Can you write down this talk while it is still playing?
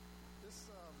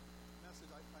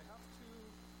I have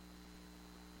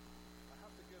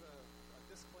to get a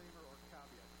disclaimer or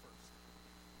caveat first.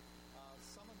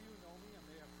 Some of you know me and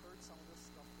may have heard some of this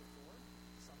stuff before.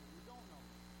 Some of you don't know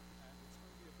me, and it's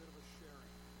going to be a bit of a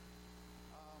sharing.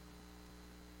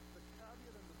 The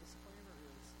caveat and the disclaimer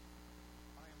is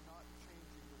I am not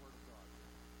changing the Word of God.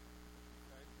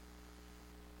 Okay?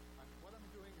 What I'm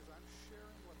doing is I'm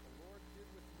sharing what the Lord did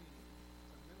with me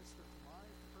to minister to my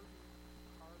hurting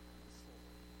heart and soul,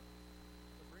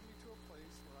 to bring me to a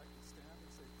place where I can stand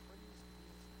and say, praise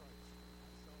Jesus Christ for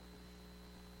my salvation,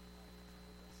 my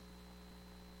eternal destiny.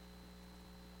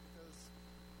 Because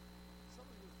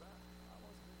several years back, I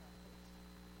wasn't in that place.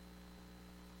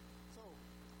 So,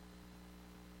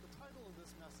 the title of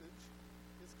this message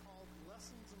is called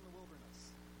Lessons in the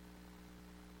Wilderness.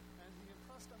 And he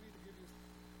impressed on me to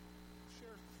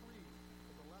share 3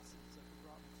 of the lessons that he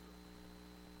brought me through.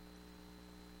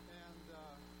 And the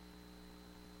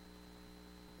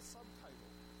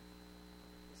subtitle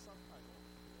is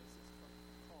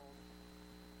called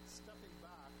Stepping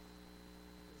Back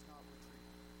is Not Retreat.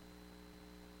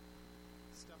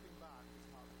 Stepping back is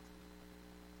not retreat.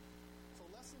 So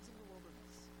lessons in the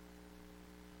wilderness.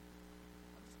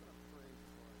 I'm just going to pray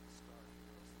before I start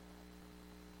here as well.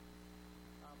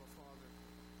 Abba, Father,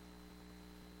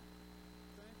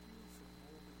 thank you for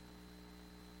molding me.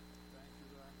 Thank you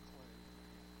that I'm clay in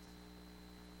your hands.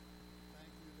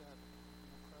 Thank you that you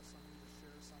impress on me to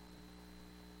share something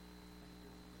and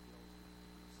give me the ability to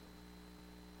do so.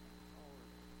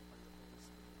 Empowered by your Holy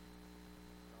Spirit,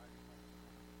 guiding my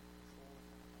tongue, controlling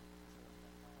my mind, controlling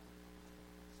my mind,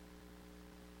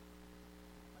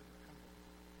 I depend on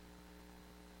you.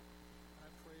 And I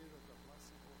pray that the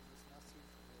blessing over this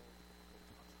message will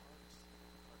touch hearts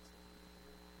that will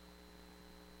hear.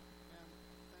 And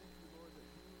thank you, Lord, that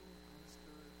you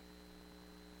ministered to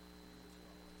me as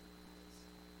well as you do this.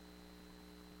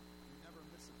 You never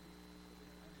miss a beat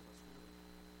with any of us, really.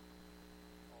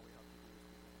 All we have to do is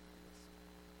be willing to listen.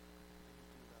 And you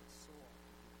do that so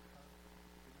often. You cut,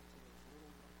 get into those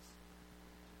little nooks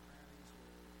and crannies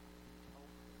where you need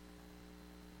help,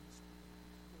 you speak,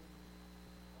 healing,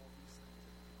 all these things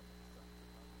that you have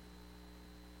perfected out of you.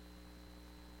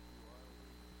 You are a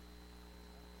leader.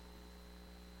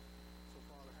 So,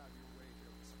 Father, have your way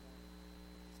here this morning in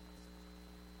this message.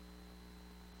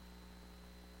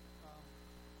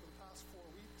 For the past 4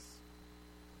 weeks,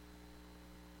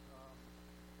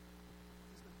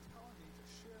 he's been telling me to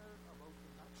share about the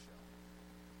nutshell.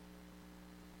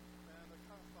 And I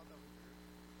kind of thought that was weird.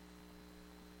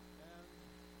 And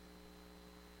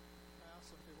I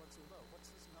asked him, okay, what's it about? What's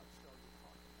this nutshell you're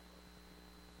talking about?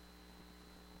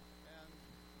 And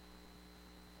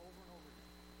over and over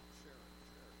again, share it.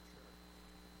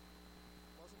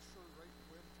 Wasn't sure right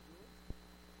when to do it.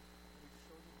 We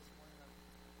showed you this morning that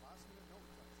last minute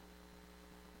notes actually.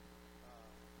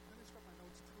 Finished up my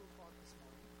notes 2 o'clock this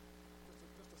morning.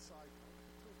 Just a side note.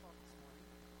 2 o'clock this morning.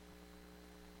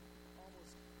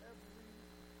 Almost every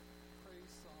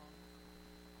praise song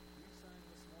we sang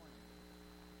this morning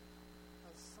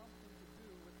has something to do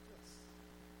with this.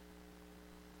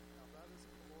 Now that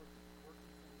isn't the Lord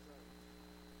working things out.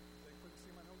 They couldn't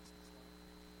see my notes this morning.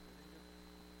 They didn't get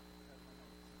had my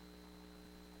notes.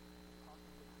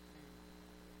 Talking with the king.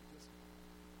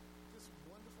 Just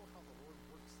wonderful how the Lord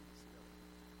works things together.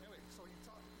 Anyway, so he's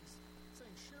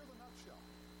saying share the nutshell.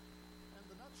 And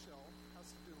the nutshell has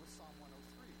to do with Psalm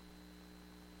 103,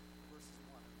 verses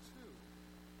 1 and 2.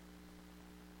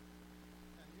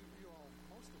 And you all,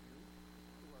 most of you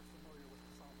who are familiar with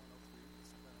Psalm 103, is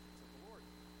the benefits of the Lord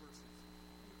verses.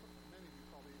 Many of you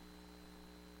probably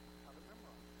have it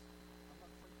memorized. I'm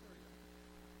not quite there yet.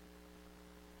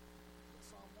 But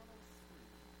Psalm 103,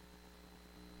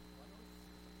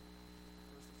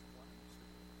 verses 1 and 2.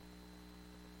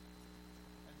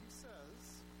 And he says,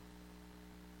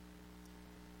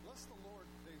 bless the Lord,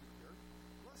 David here.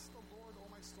 Bless the Lord, O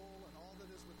my soul, and all that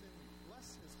is within me.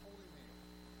 Bless his holy name.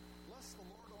 Bless the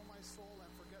Lord, O my soul,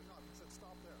 and forget not. He said,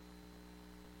 stop there.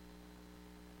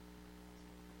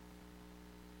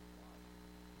 Why?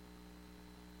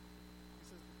 He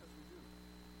says, because we do.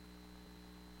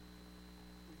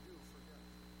 We do forget.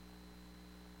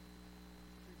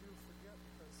 We do forget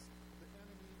because the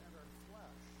enemy and our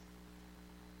flesh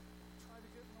try to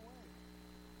get in the way.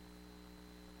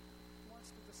 He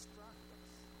wants to distract us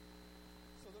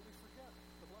so that we forget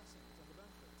the blessings and the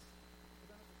benefits, the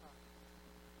benefit package.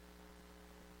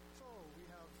 So we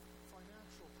have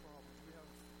financial problems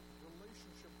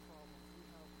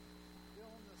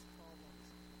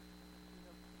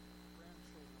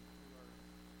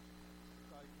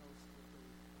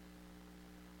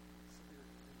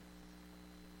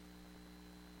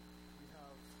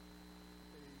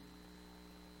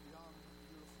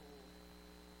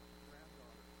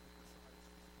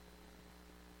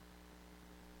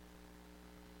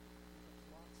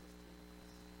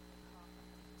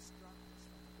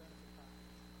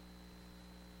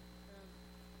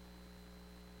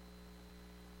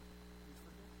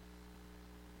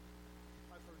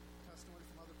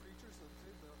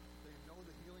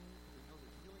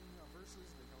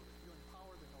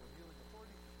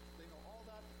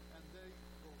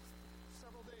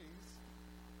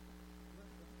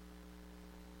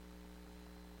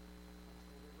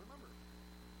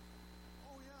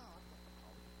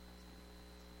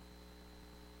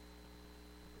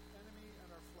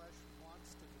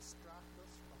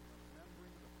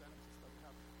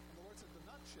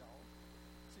nutshell,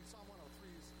 see, Psalm 103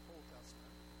 is Old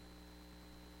Testament.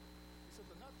 He said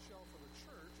the nutshell for the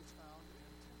church is found in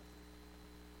Timothy.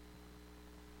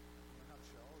 And the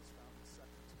nutshell is found in 2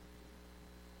 Timothy.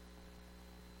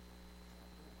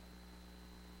 Chapter 1.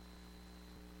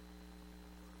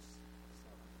 Verse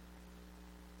 7.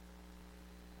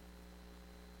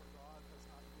 For God has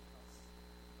not given us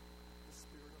the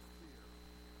spirit of fear,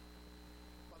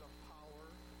 but of power,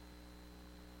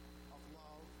 of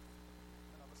love,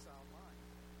 and of a sound mind.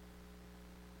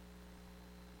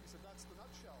 He said that's the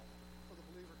nutshell for the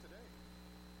believer today.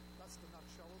 That's the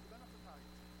nutshell of the Benedictine.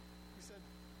 He said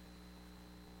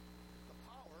the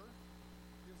power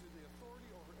gives you the authority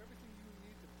over everything you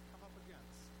need to come up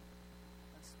against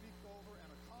and speak over and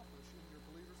accomplish in your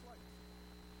believer's life.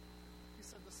 He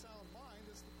said the sound mind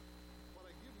is what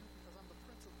I give you because I'm the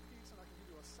Prince of Peace and I can give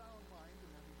you a sound mind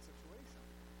in any situation.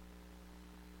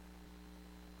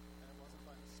 And it wasn't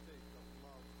by mistake that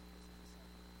love was in the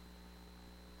center.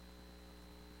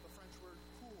 The French word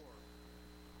pour,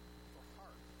 for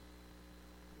heart,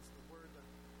 is the word that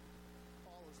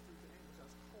Paul is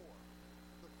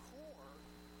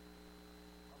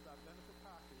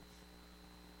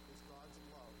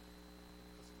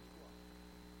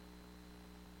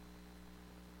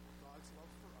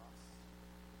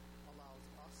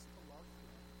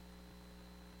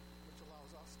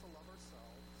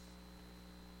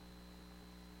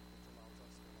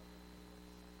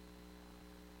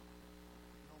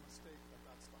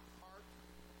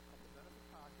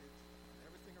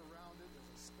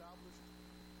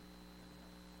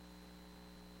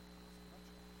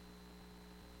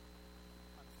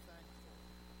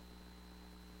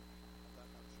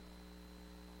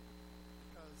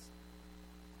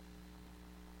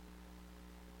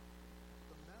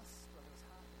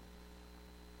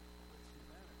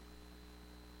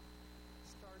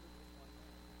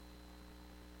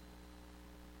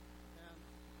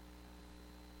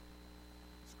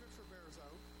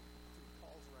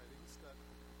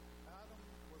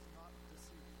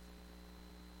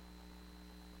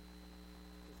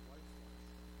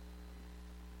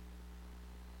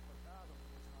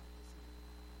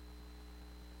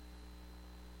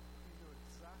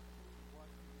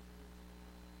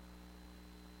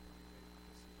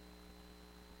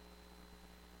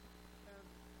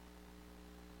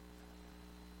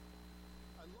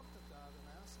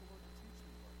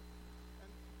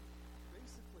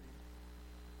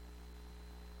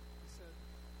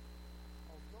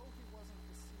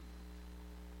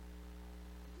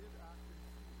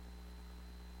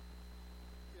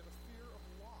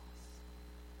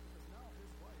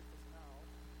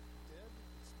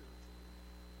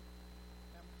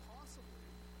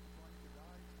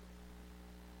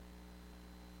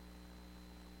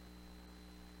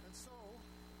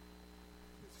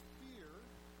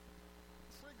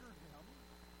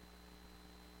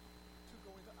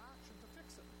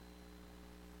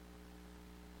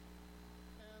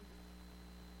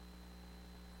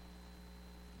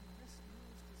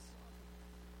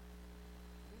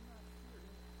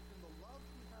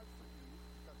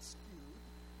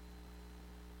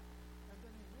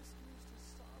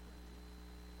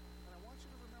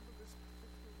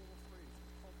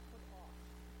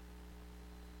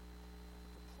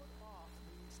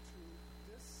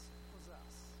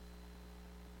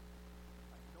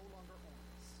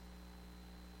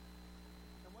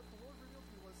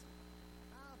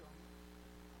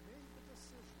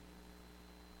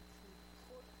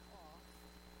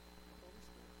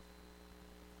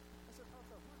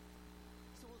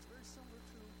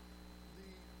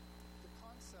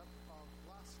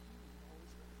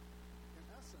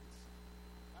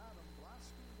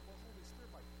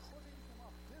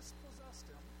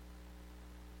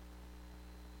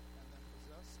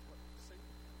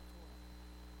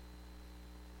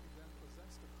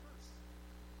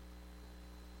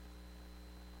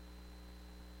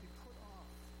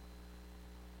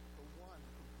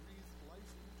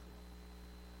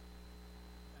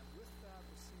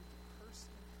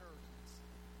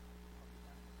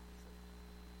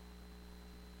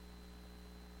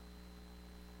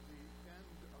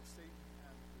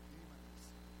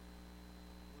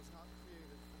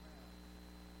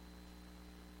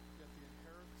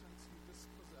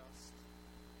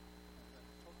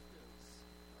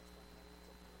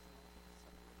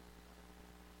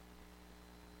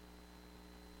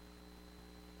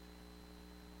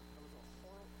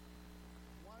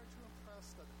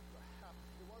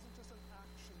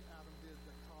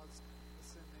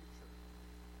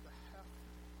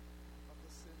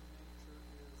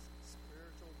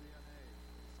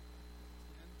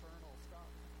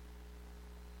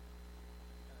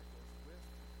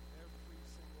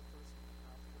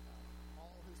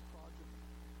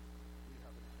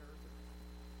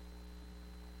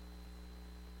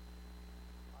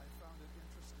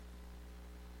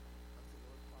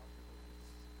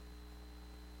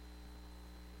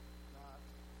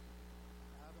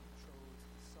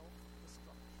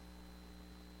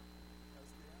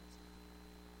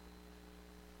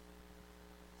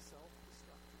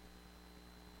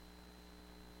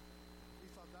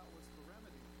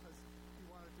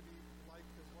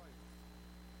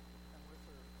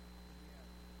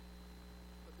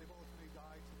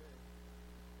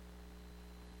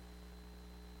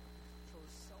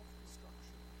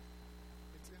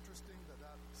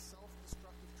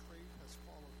has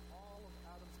followed all of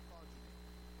Adam's progeny,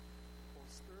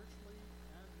 both spiritually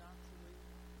and naturally,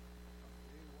 from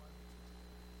day one to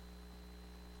today.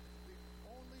 The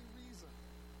only reason,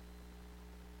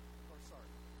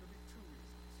 could be two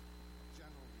reasons,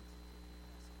 general reasons of the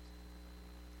passage.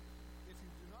 If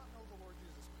you do not know the Lord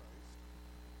Jesus Christ,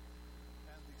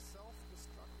 and the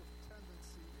self-destructive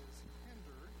tendency is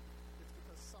hindered, it's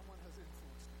because someone has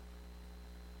influenced you.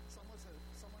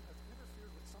 Someone has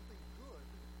interfered with something good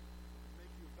to make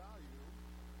you value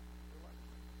your life.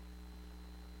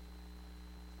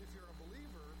 If you're a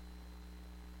believer,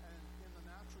 and in the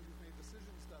natural you've made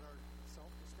decisions that are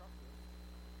self-destructive,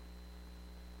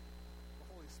 the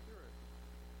Holy Spirit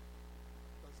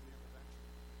does the intervention.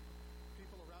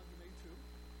 People around you may too,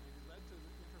 may be led to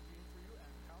intervene for you,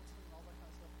 and counseling and all that kind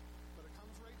of stuff. But it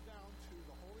comes right down to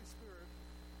the Holy Spirit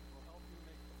will help you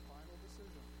make the final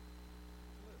decision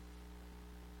to live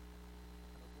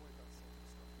and avoid that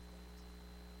self-destructive tendency.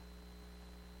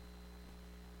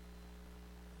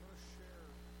 I'm going to share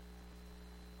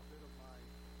a bit of my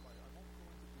life. I won't go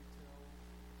into detail.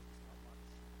 It's not much.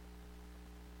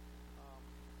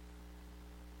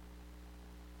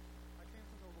 I came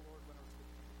to know the Lord when I was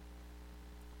 15.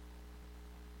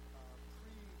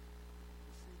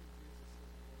 Pre-receiving Jesus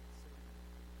as the Lord and Savior,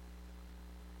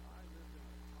 I lived in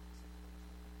a toxic culture.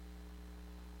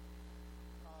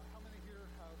 How many here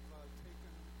have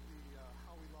taken the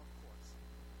How We Love course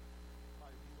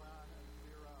by Luann and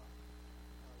Vera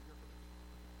Yurkovich?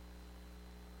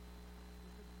 We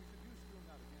could use doing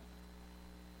that again.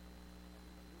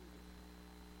 I really do.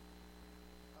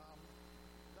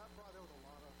 That brought out a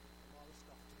lot of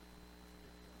stuff to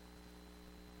get going.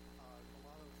 A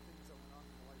lot of things that went on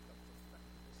in my life that was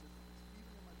affecting decisions,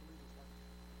 even in my believer's life.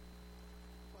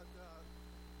 But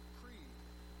pre-knowing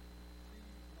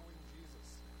Jesus,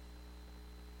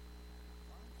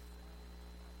 I found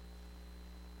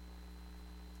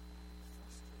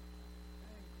frustrated,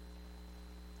 angry,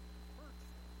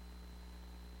 hurtful,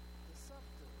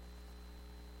 deceptive.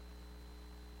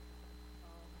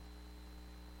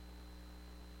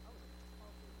 I was a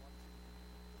toddler watching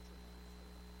Butcher Knife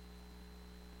show.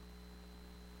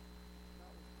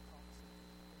 That was the toxic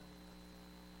family.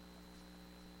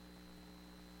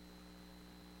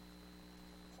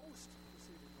 Post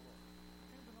receiving the Lord,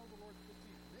 came to know the Lord at 15.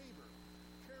 Neighbor,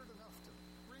 cared enough to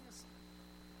bring us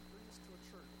to a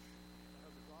church that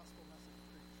had the gospel message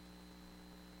preached.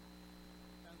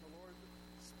 And the Lord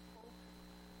spoke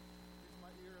into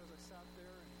my ear as I sat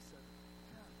there, and He said,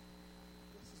 Ken,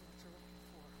 this is what you're looking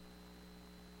for.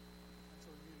 And so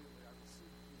immediately I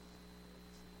received Jesus as Lord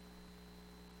and Savior.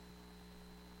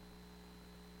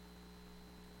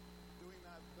 Doing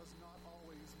that does not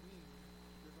always mean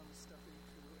you're going to step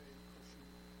into a cushy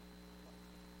life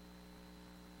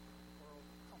or a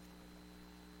comfortable life.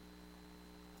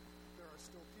 There are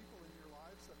still people in your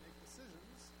lives that make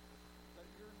decisions that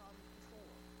you're not in control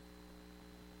of,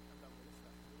 and that will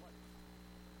affect your life,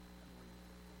 and the way you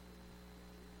think, and the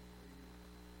way you behave,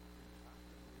 and the way you act,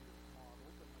 and the way you're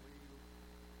modeled, and the way you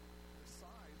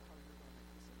decide how you're going to make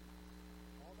decisions.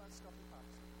 All that stuff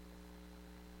impacts you.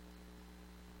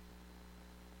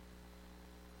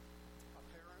 A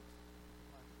parent,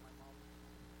 my mom,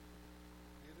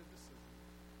 made a decision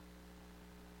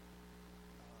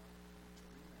to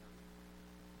remarry,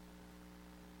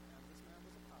 and this man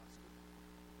was a pastor,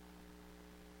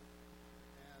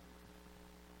 and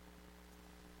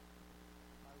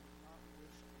I would not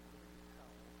wish to live in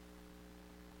hell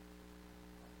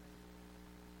on anyone.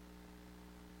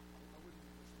 I wouldn't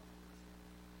wish that on a person.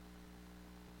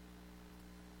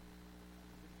 I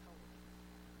lived in hell with him.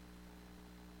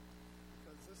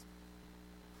 Because this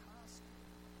pastor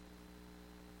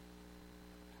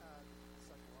had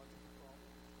psychological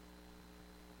problems,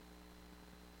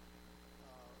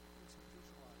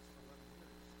 institutionalized for 11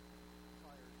 years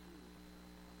prior to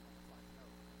finding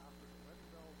out. After the wedding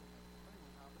bells and the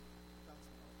honeymoon happened, that's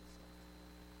when all this stuff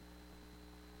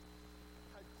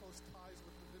had close ties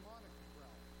with the demonic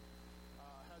realm.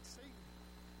 Had Satan,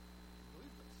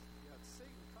 believe this, he had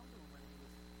Satan come to him when he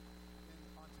was in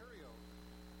Ontario,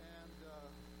 and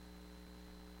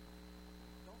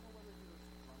don't know whether he was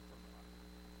drunk or not.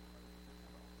 Right? He didn't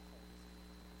have alcohol.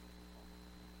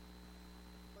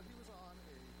 But he was on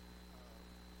a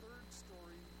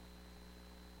third-story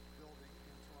building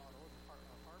in Toronto,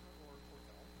 an apartment or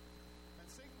hotel, and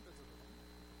Satan visited him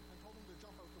and told him to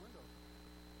jump out the window.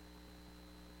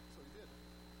 So he did.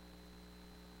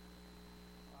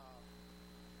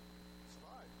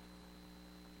 Survived.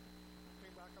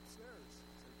 Came back upstairs.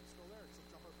 Satan's still there. He said,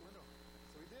 jump out the window.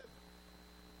 So he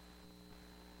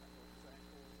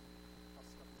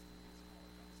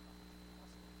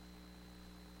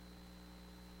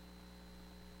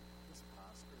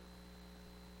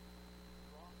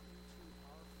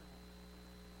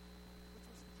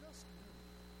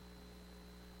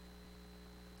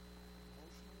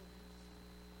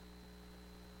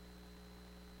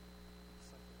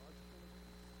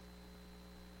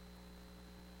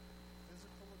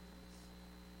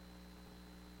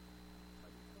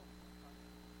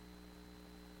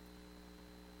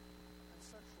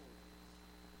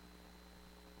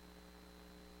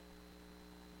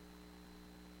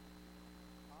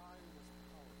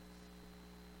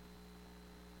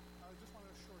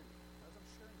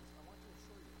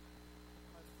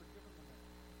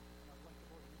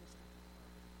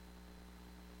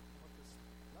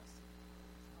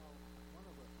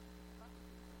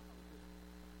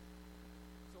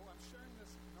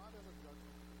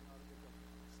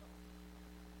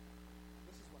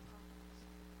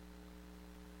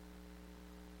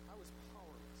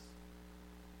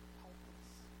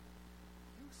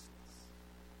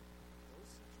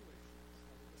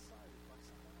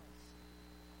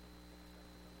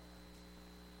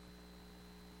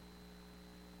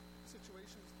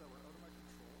situations that were out of my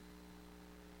control.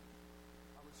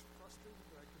 I was frustrated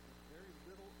that I could do very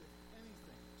little, if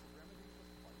anything, to remedy the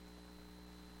plight.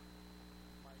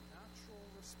 My natural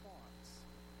response,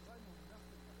 because I know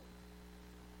nothing about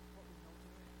what we know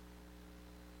today,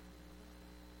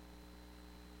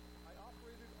 I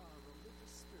operated on a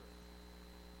religious spirit.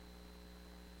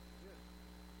 It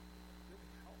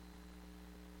didn't help.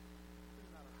 It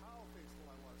didn't matter how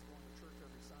faithful I was going to church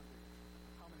every Sunday,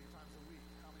 how many times a week,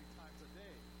 how many times a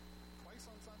day, twice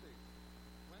on Sunday,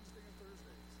 Wednesday and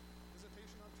Thursdays,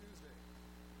 visitation on Tuesday.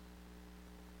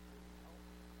 Didn't help.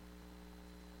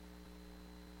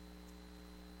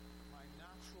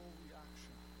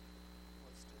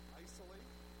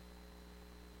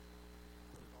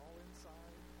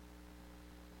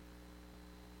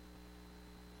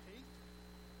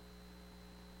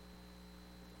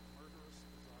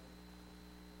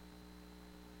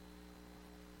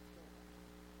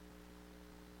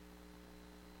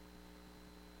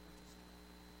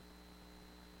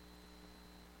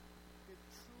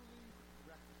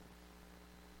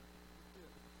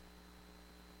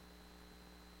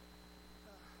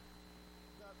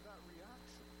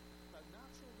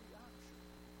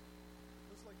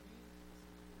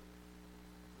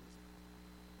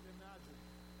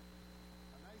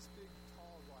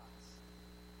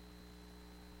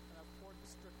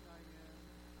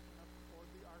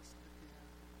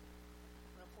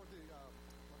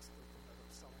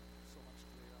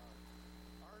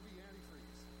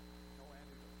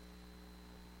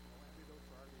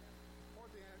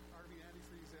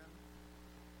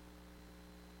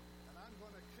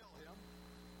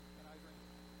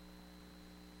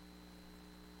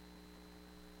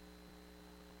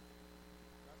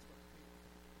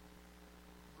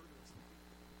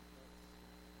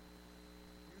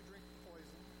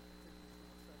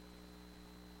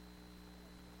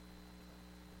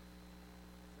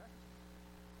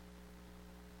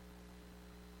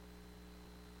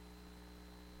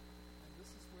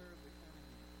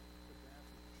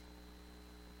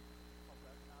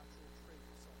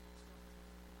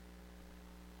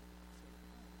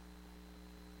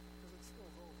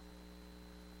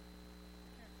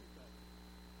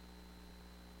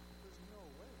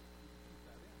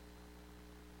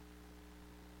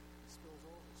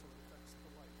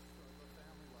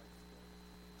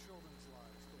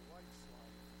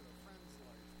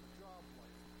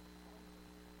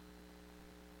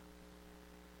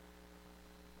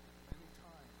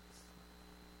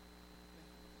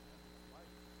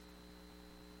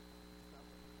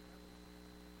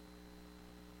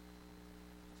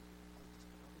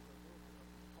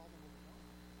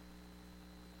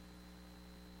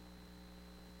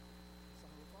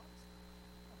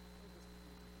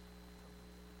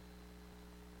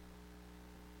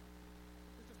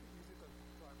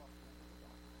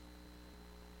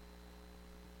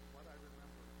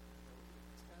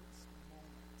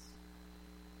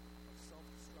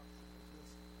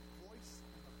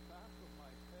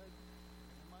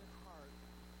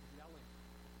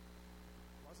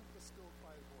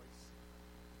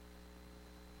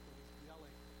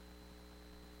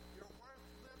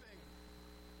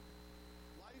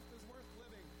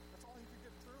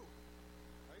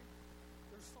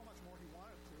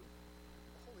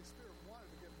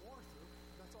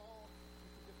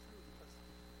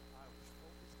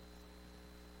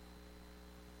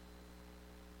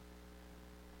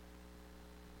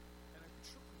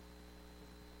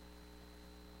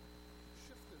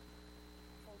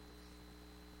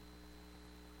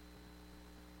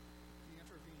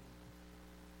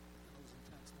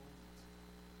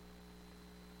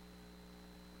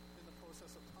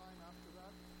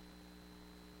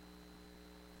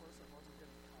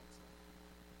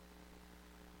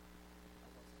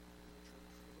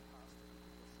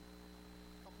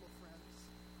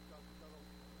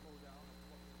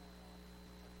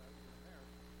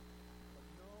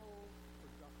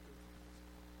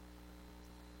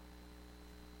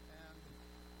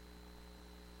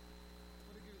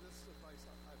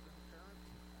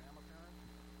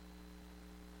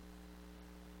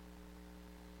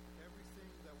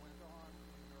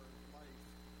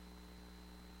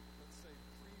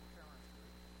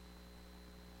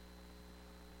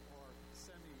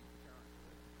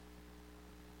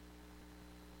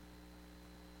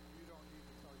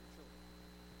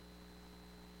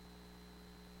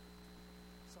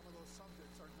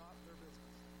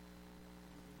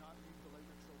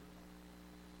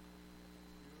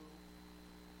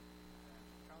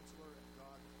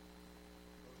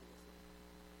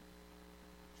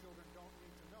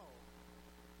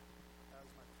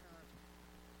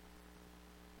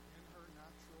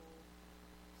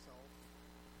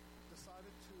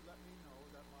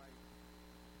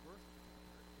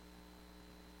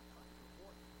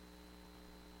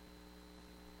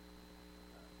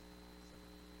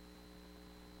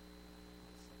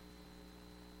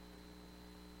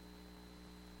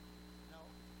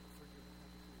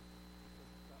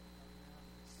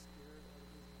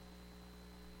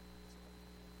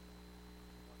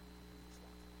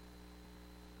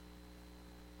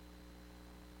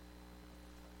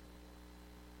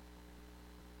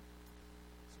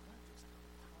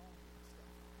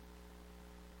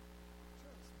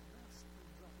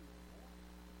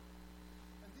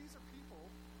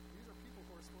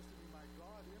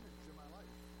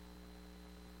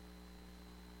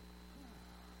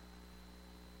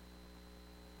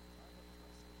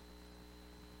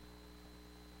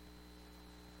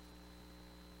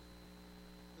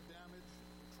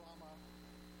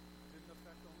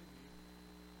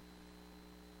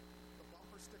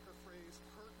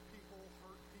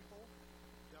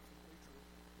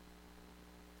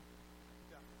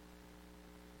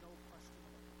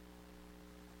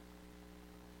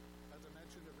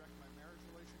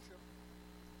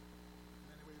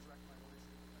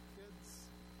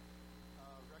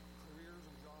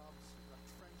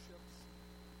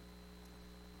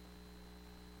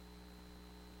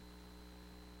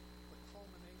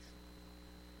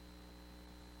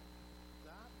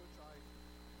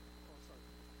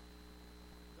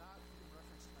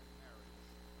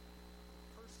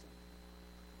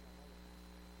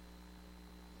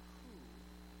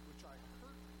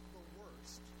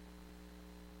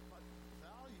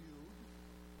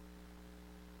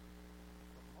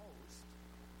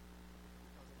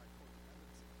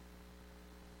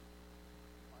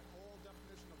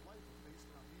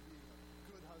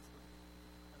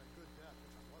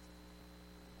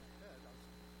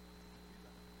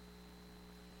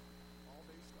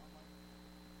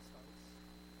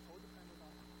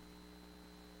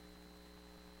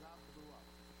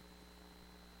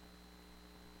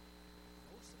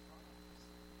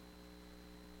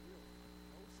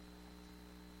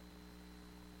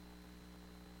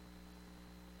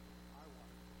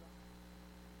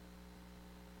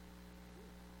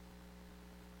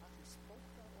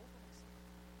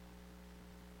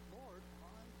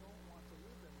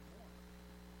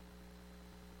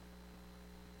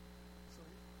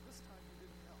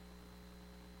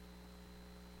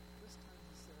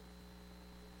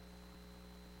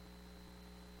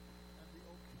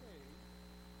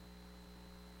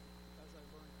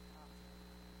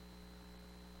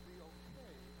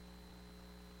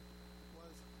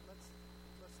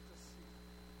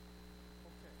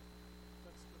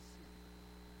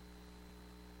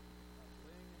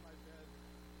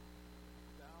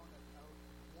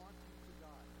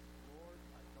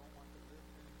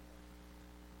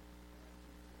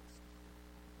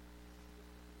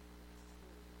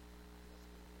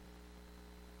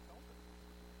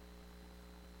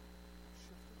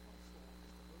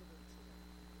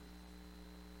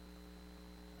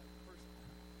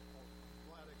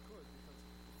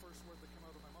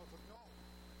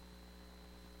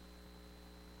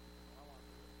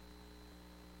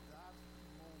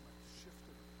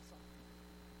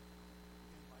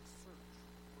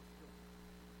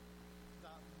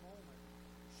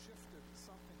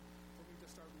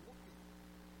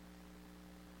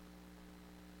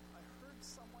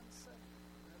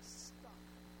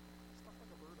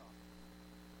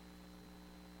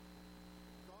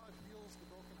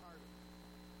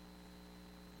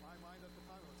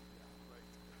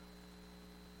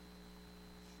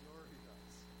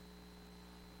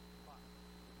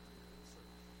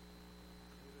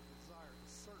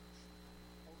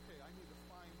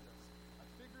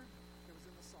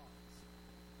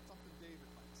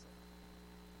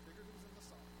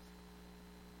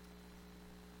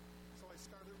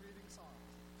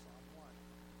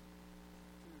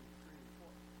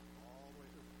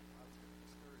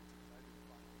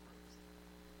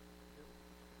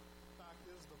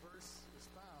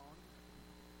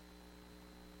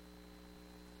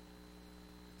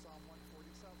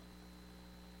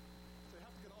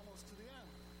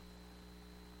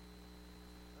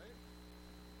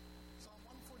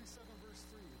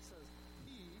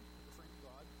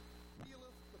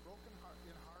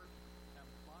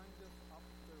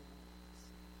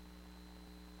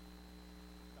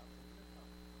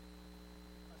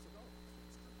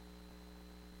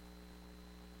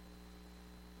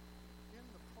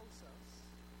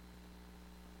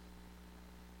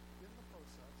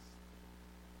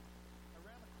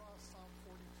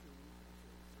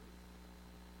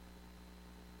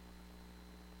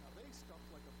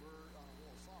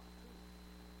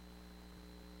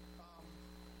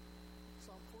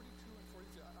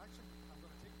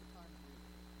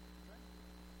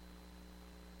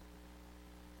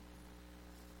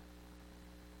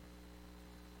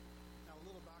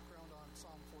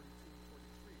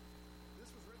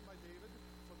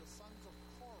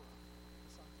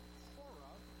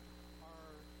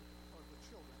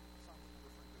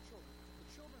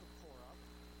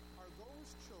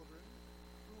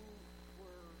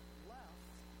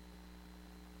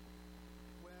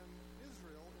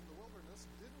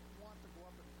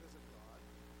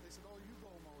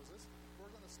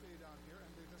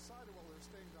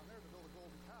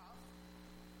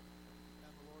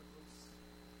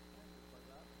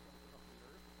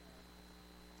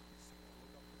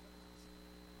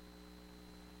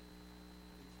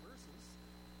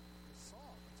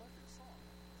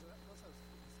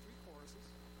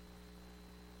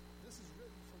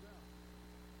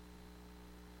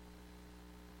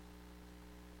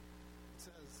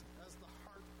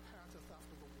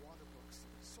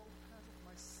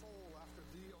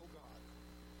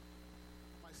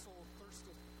 My soul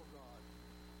thirsteth for God,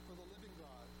 for the living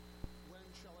God. When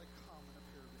shall I come and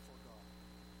appear before God?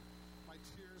 My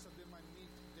tears have been my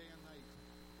meat day and night,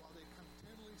 while they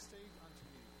continually say unto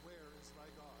me, Where is thy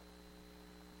God?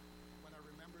 When I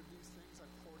remembered these things, I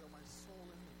poured out my soul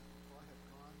in me, for I had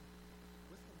gone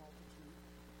with the multitude.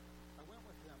 I went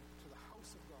with them to the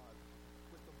house of God,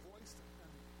 with the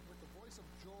voice of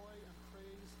joy and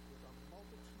praise, with a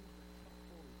multitude that kept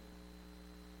holy day.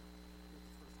 Here's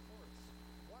the first chorus.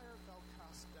 Why art thou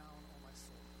cast down, O my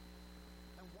soul?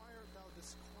 And why art thou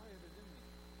disquieted in me?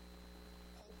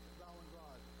 Hope thou in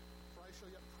God, for I shall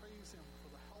yet praise him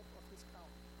for the help of his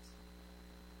countenance.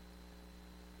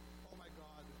 O my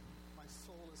God, my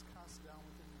soul is cast down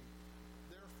within me.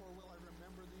 Therefore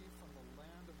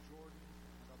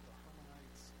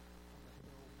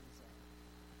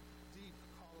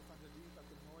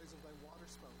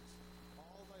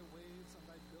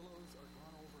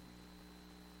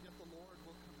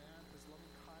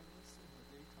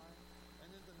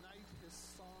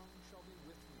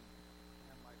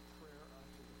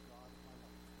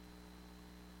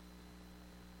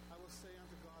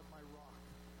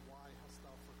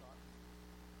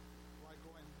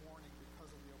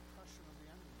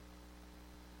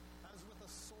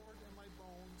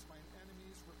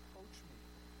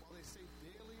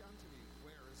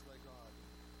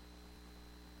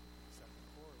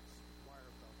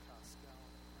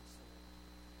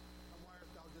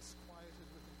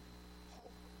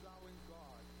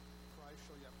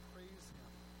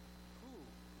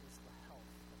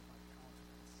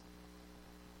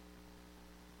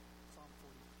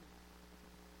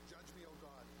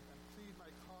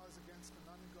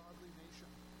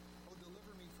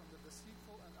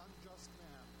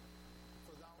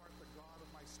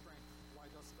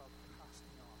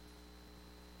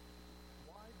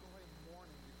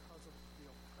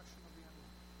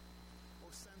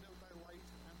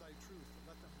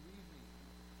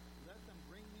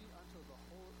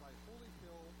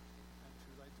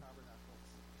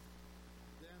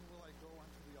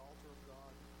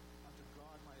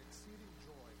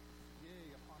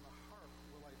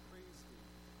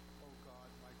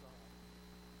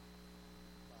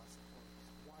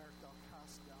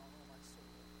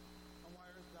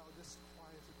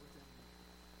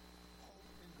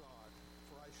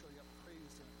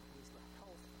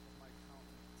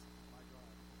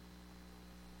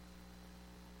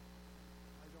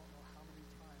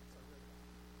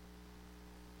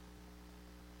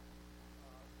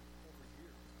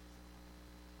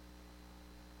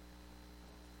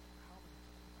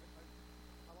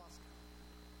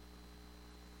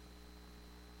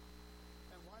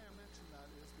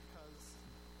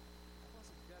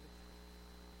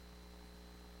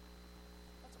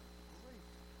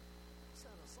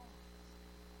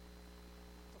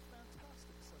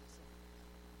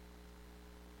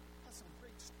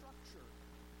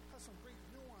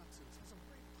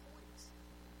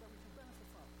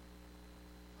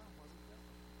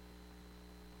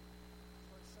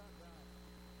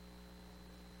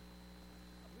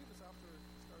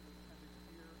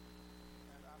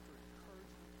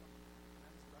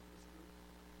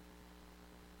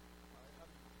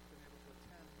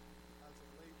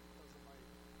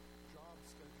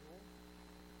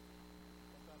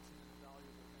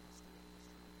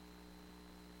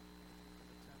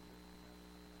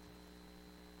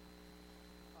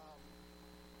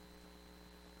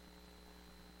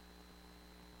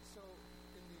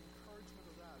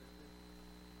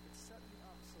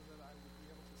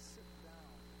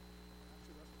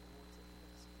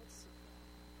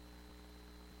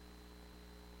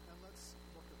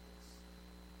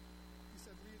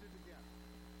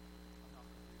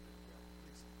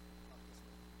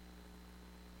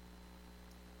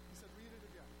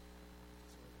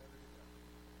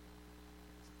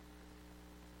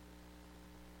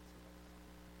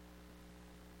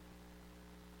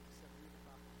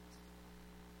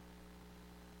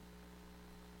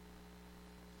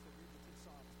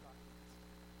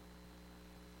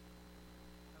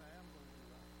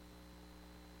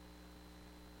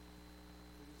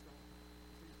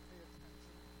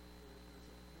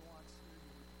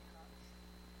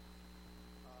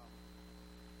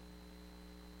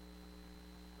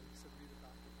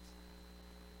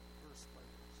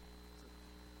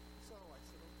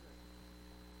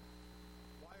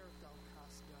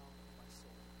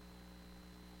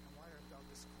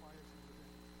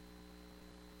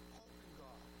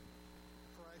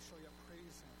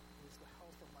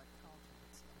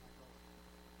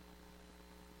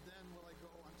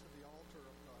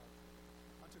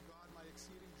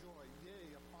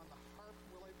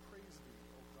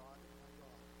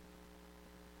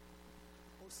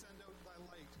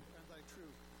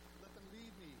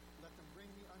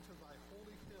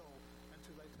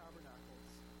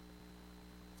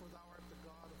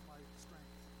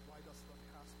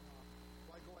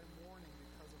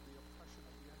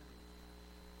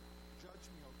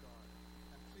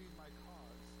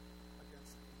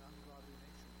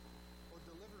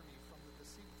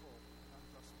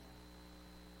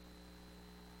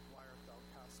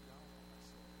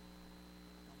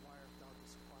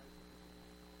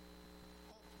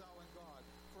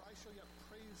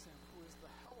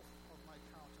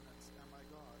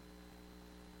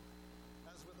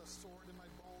As with a sword in my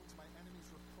bones, my enemies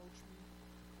reproach me,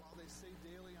 while they say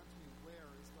daily unto me, where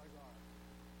is thy God?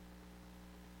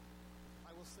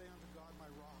 I will say unto God, my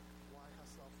rock, why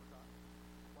hast thou forgotten?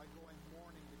 Why go I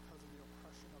mourning because of the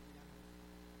oppression of the enemy?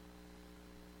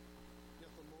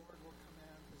 Yet the Lord will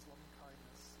command his loving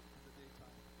kindness in the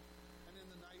daytime, and in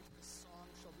the night his song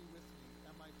shall be with me,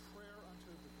 and my prayer unto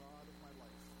the God of my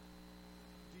life.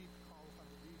 Deep calleth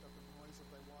unto deep at the noise of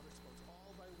thy waterspouts.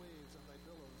 All thy waves and thy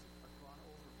billows are gone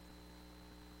over me.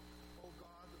 O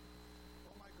God,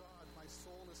 O my God, my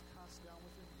soul is cast down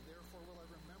within me. Therefore will I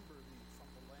remember thee from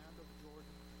the land of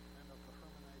Jordan and of the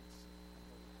Hermonites and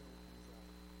of the hill Mizar.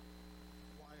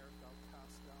 Why art thou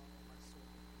cast down, O my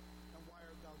soul? And why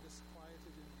art thou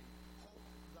disquieted in me? Hope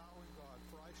thou in God,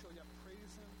 for I shall yet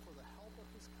praise him for the help of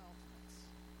his countenance.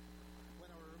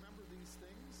 When I remember these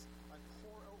things, I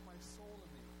pour out my soul in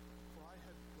me, for I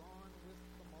had gone with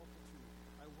the multitude.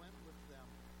 I went with them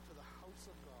to the house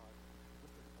of God, with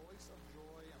the voice of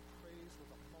joy and praise with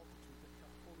a multitude that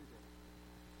kept holy day.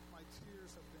 My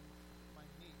tears have been my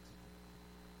meat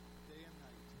day and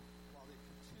night, while they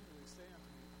continually say unto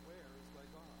me, where is thy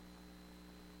God?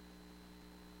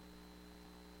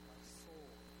 My soul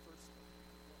thirsteth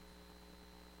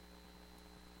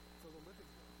for the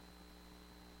living God.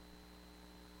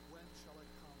 When shall I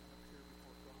come and appear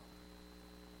before God?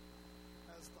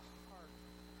 As the hart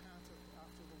panteth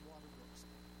after the water brooks,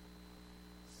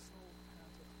 so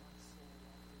panteth my soul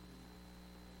after thee.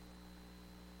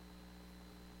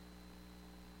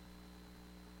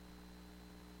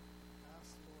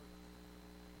 Ask, Lord,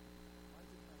 why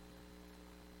didn't I get it?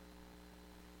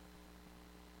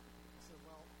 I said,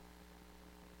 well,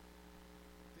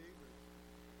 David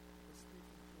was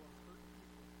speaking to a hurt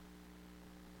people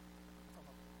from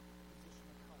a position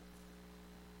of health.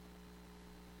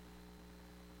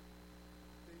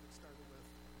 David started with,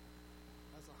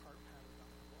 as a heart patted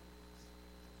on the waters.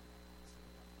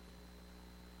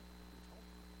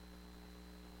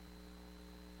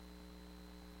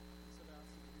 He said,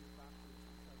 after you read backwards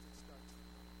because it starts from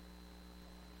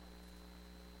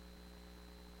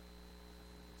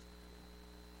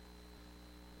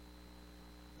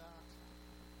that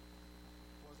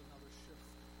was another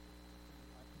shift in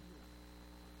my healing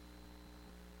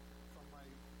from my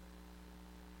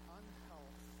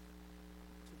unhealth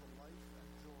to the life and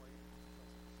joy of his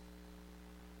presence.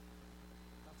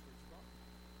 That's where he's from.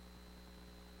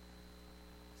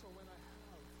 So when I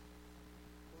have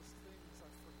those things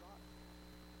I've forgotten,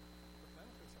 the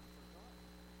benefits I've forgotten,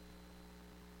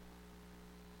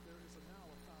 there is now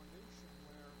a foundation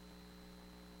where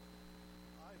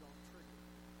I don't trigger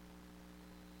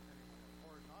anymore,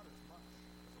 or not as much as I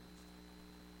used to.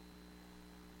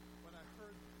 When I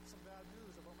heard some bad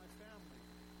news about my family,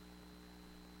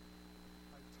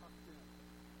 I tucked in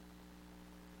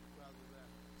rather than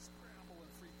scramble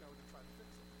and freak out and try to fix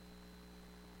it.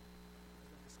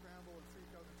 When you scramble and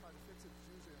freak out and try to fix it, it's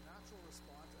usually a natural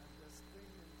response, and this thing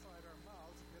inside our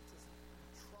mouths gets us in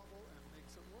trouble and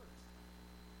makes it worse.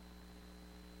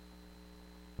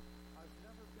 I've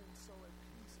never been so at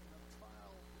peace in a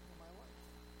trial in my life.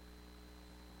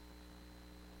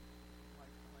 My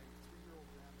 3-year-old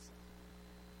grandson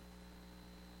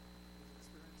is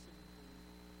experiencing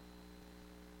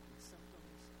the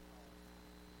symptoms of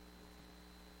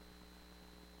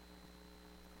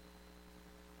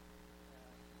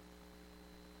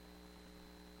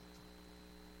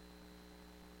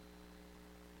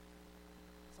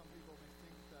some people may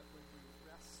think that when we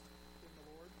rest in the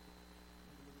Lord,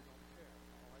 we really don't care.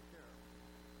 Oh, I care.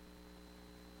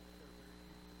 I care very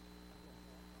deeply. I don't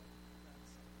want my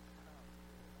grandson to have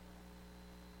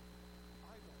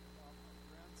I don't want my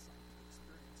grandson to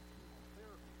experience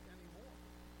chemotherapy anymore.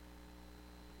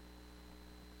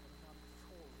 But I'm not in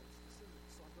control of those decisions,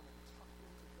 so I'm going to tuck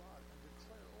into God and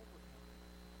declare over him.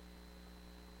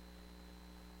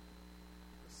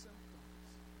 The symptoms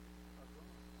are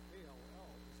gone.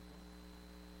 ALL is gone.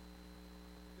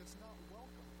 It's not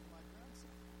welcome in my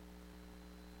grandson.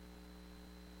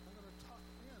 I'm going to tuck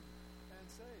in and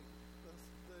say the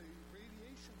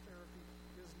radiation therapy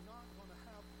is not going to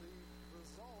have the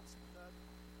results that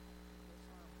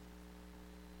harm me.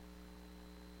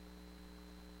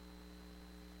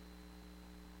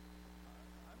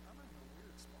 I'm in a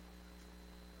weird spot, actually.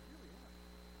 I really am.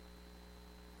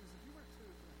 Because if you were to,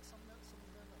 some men,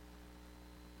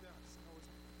 Dennis knows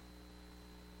me.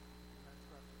 Men's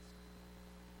breakfast.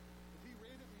 If he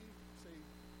rated me, say,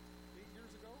 8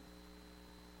 years ago,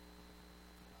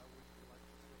 I would be like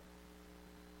this today.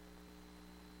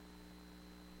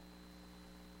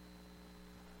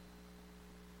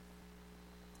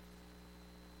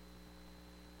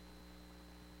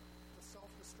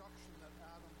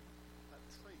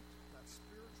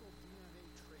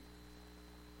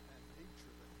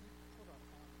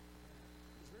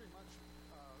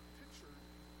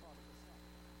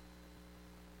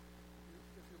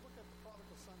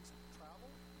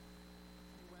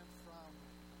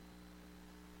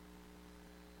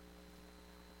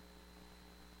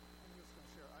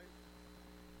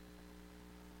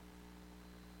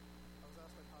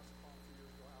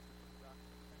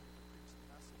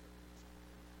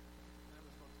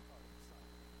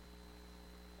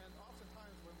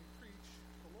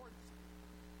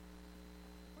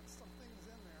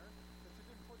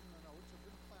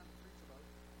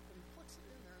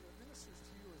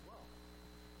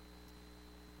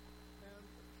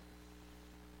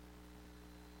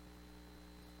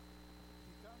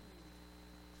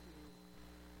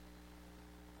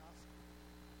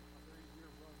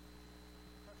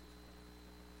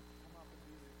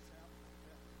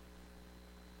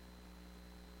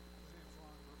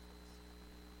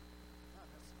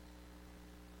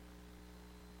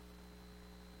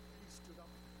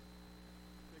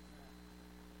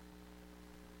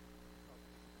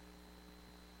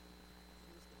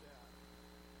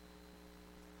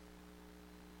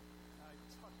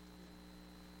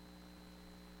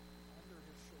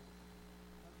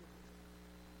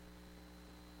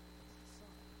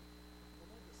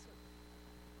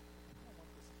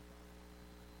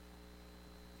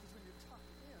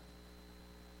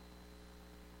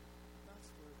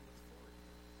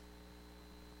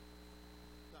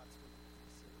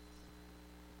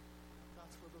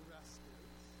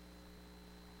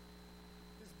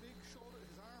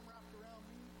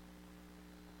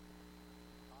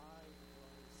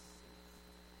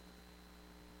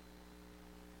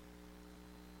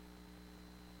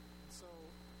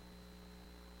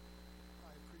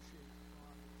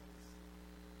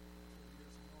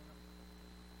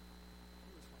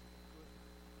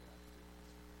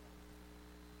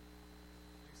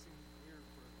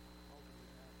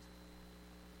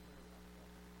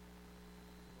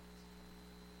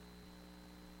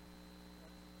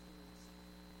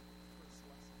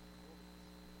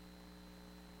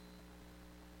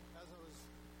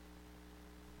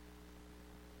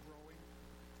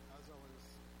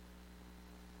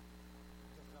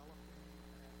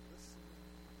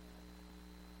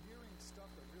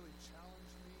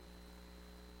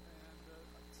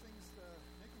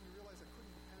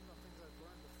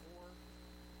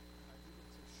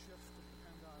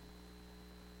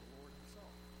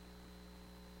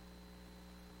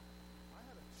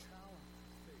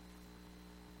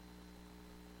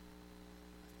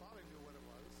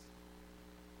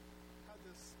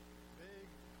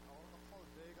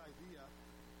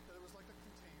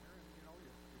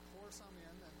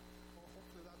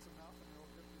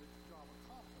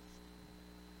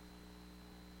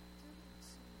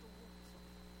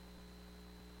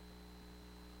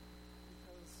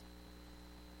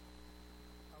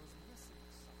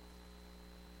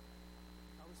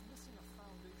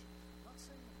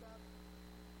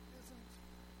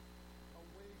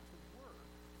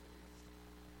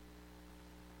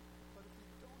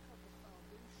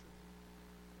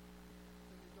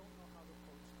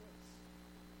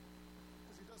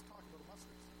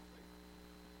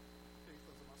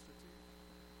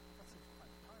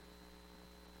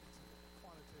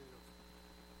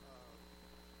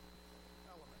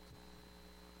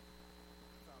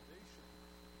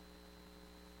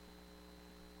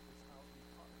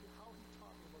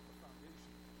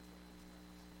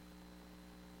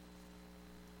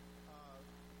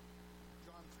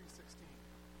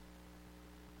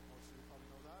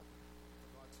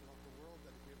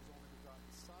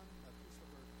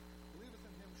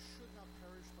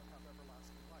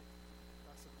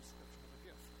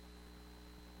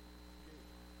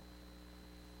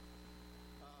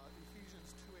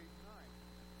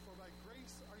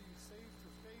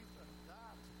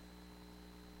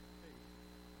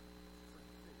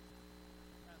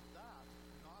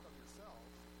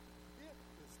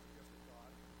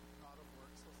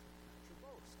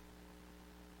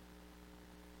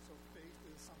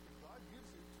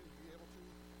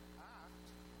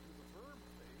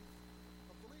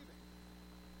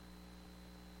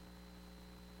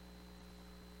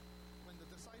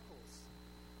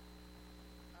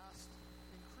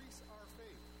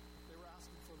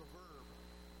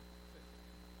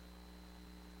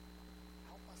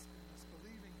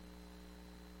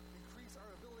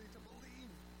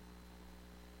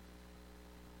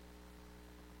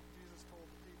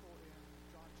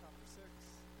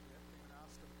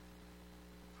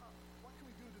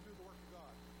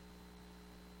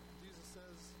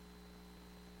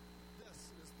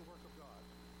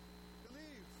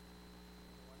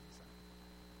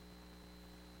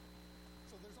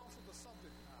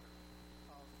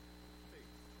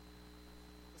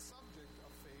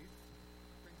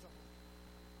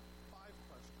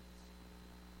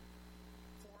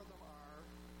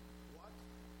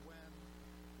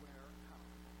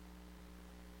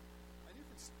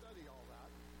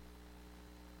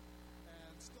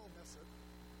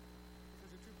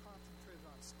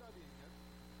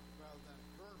 rather than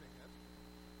verbing it.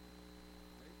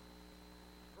 Right?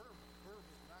 Verb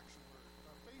is an action word.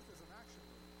 Faith is an action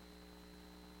word.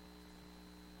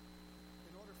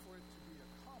 In order for it to be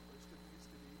accomplished, it needs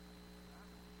to be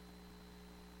acted.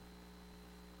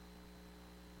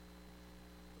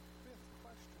 The fifth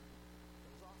question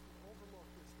that is often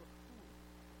overlooked is the who.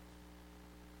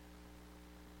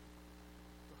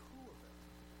 The who of it.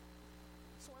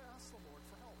 So I asked the Lord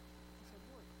for help. I said,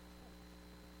 Lord, help.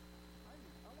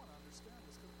 I want to understand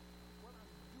this, because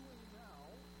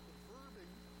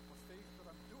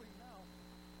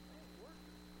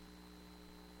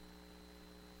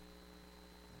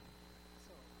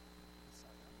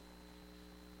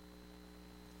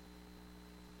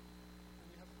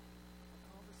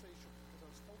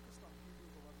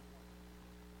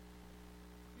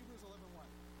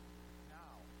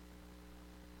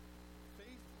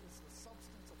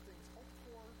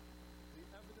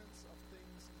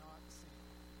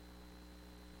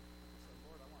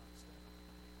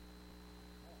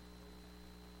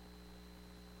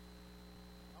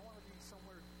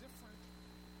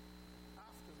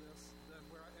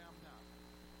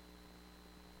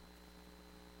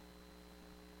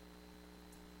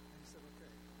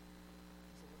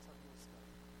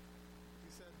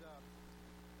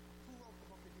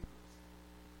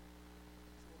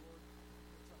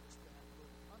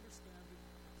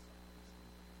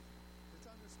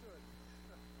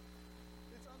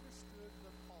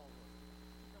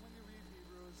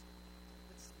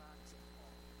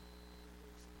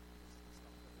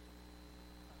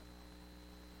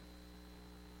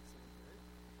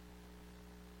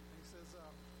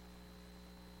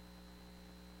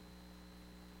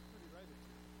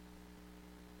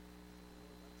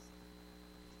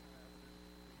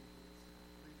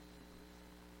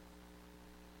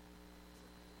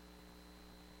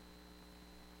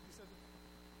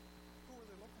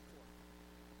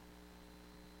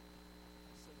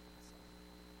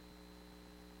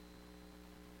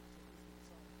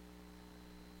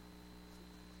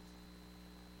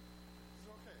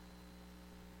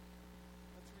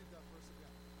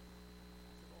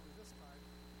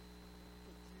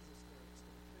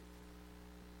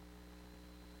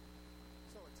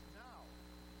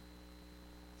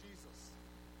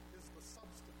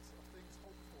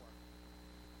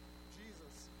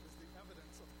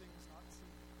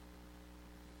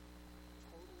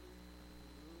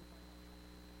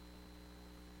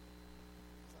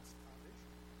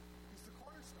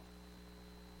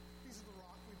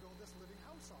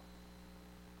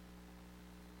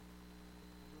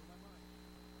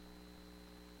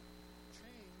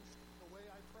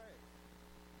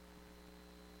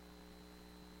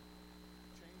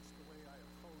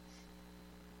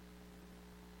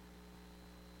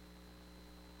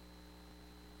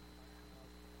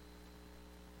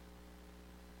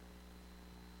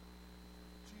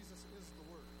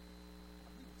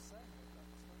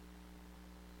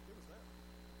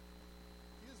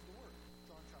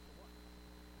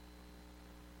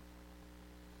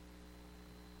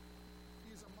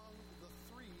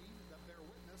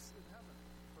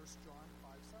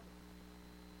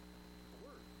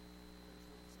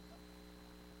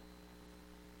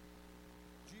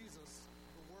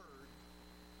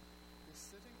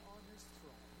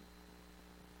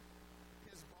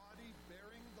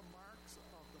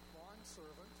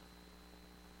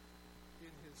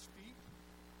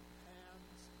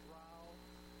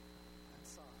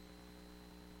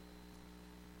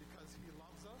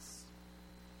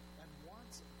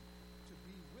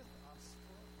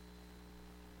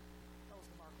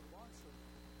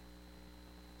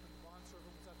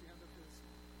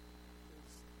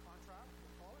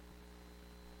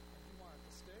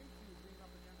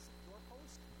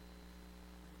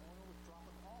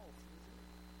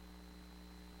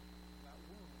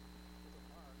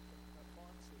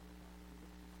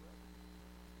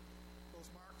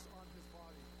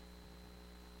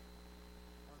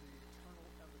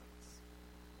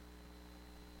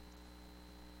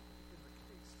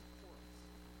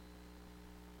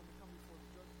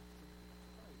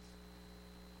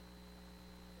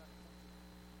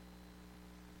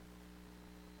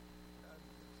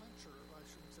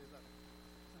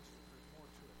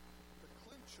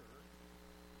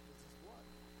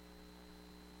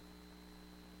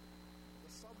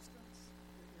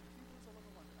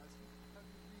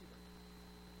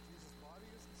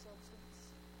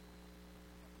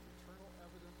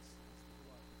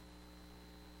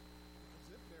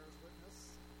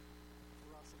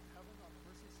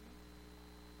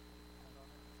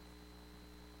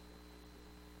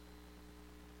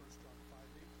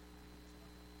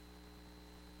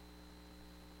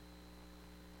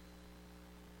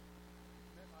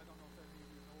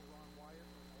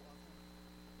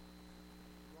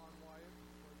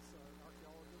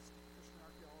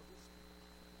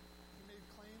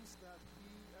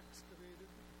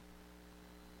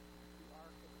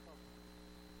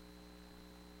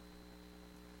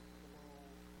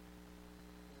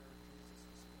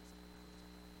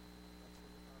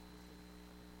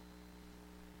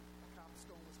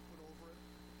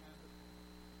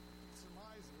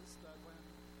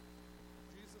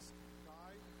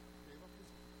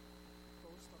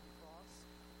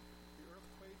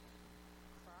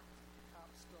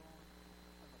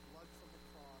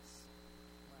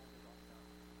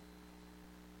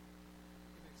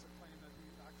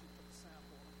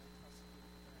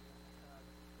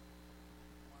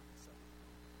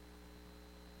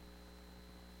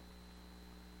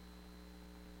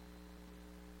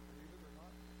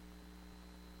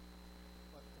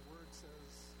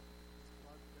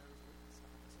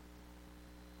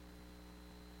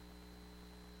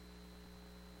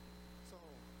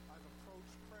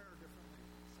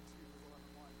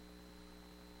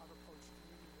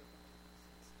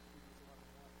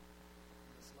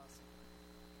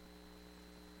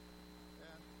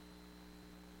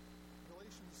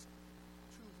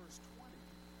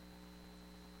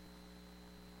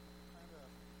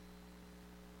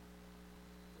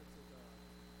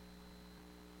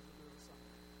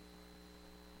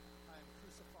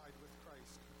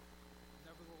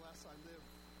Nevertheless, I live,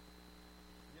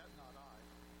 yet not I,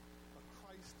 but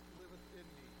Christ liveth in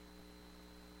me.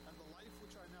 And the life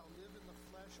which I now live in the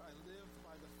flesh, I live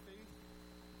by the faith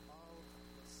of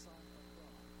the Son of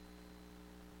God,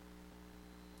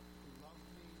 who loved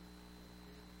me and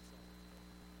gave himself for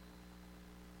me.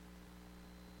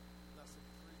 Lesson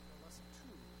 2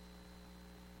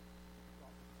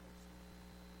 brought me closer.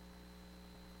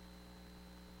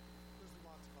 There's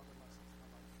lots of other lessons in my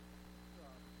life.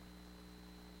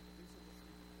 These are the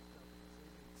 3 we picked out because they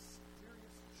made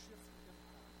serious shift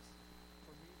impacts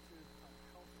for me to become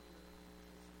healthier and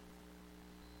closer to God.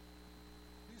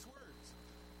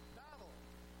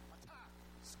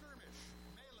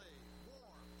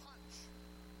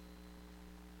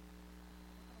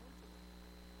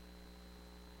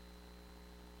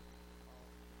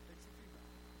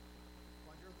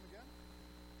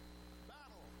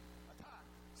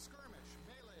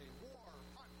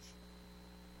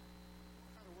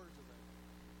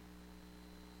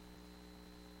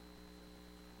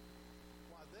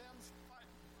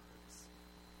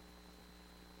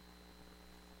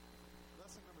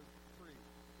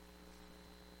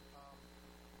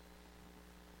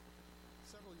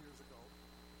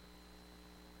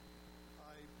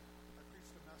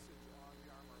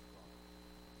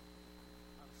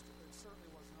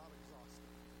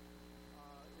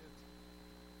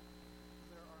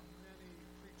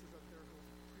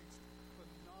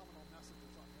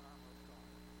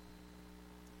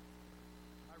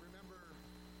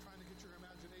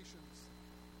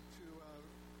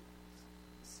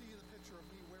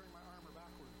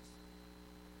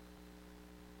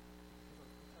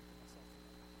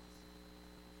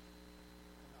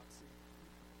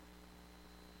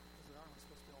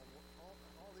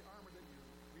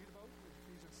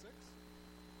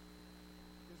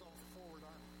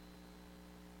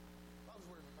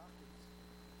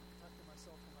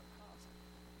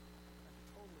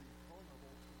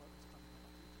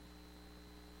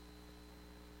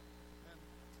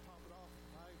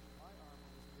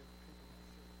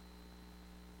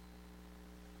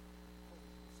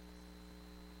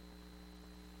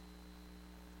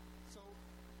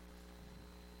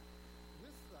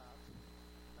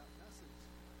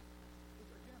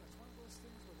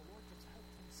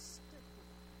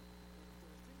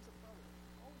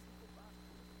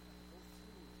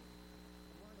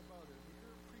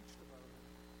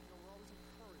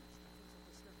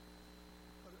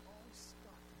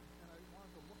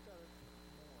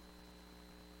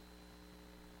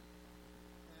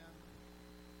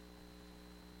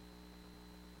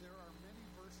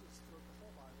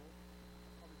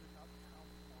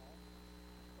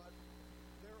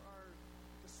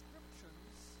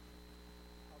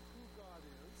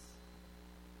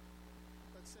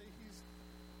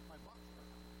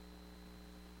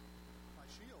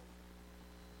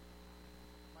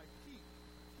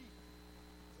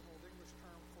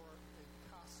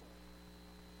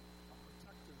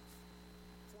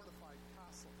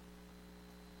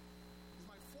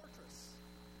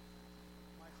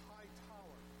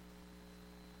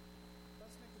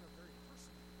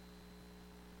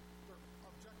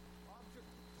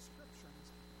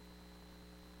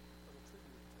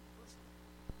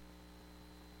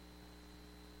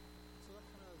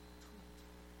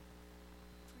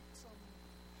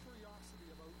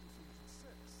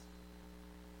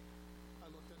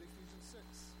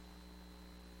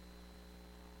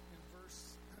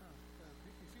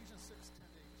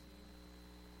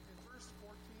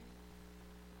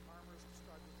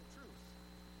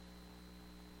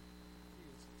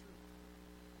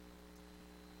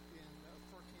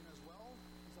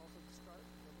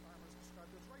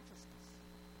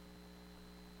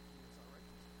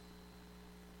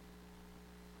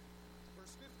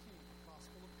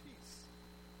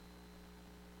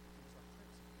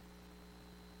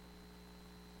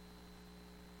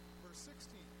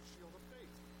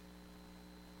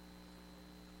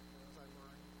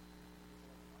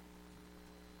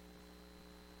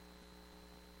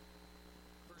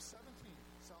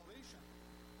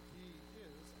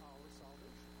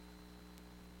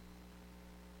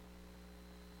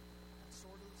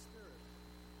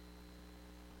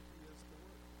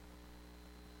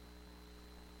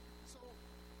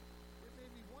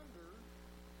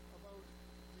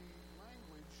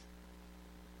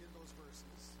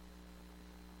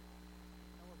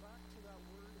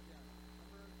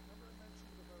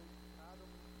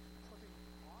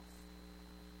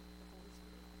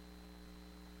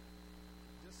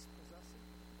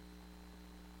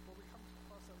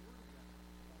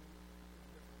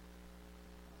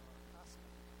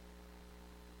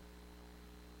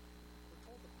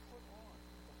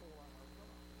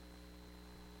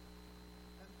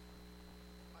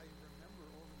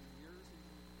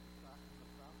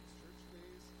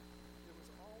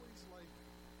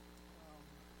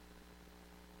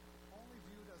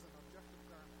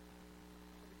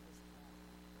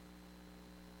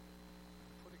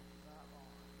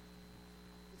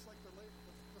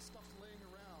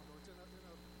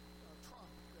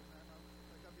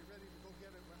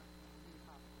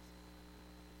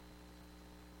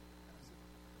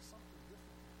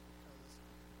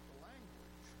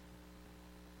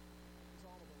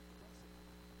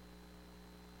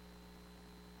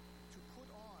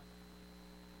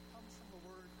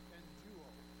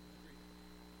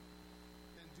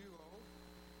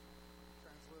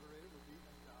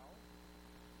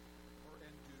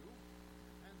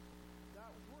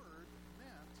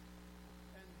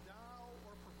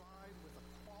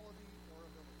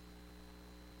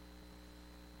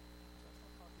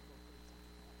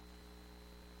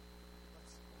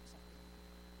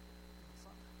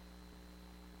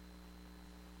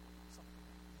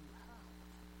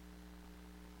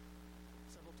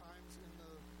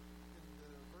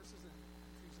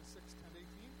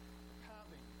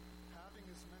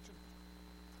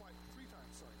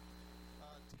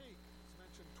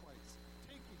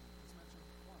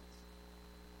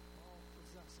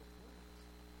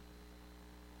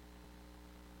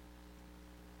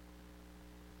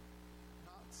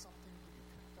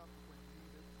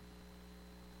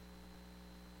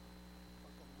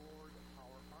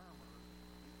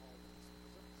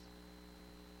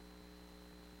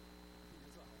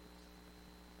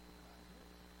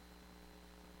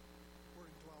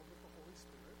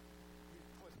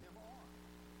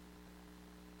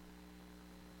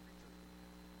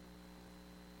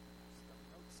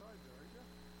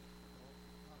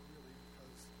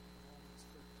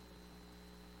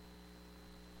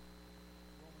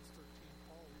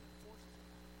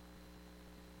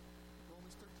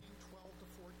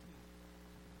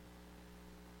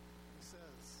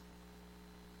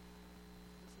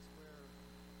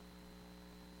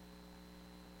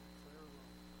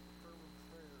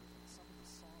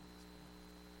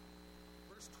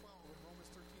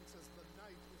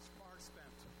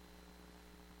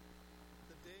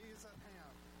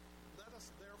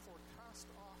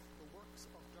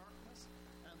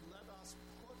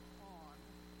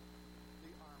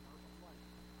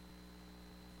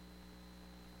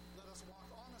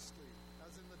 earnestly,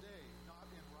 as in the day, not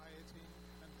in rioting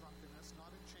and drunkenness, not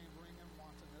in chambering and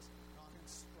wantonness, not in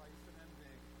strife and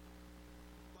envying.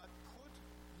 But put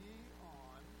ye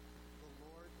on the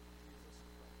Lord Jesus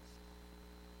Christ,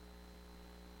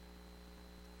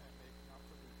 and make not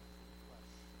provision for the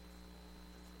flesh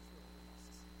to fulfill the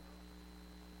lusts thereof.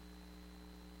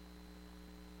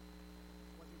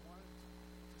 What he wanted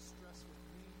to stress with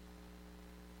me,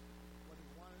 what he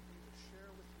wanted me to share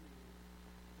with you,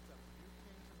 is that when you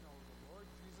came to know the Lord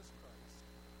Jesus Christ,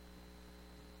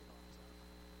 you put on his armor.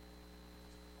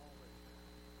 It's already there.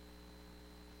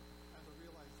 And the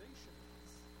realization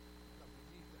is that we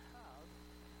need to have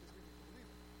is we need to believe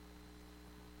it.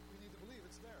 We need to believe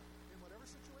it's there. In whatever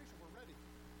situation, we're ready.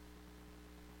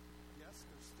 Yes,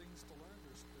 there's things to learn.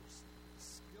 There's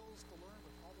skills to learn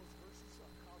with all those verses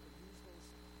on how to use those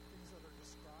things that are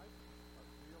described. But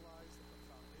realize that the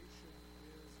foundation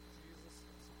is Jesus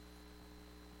himself.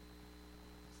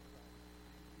 So that will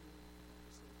lead you and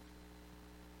save you.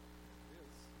 It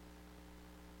is.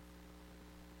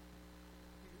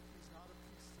 He's not a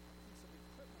piece of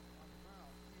equipment on the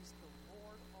ground. He's the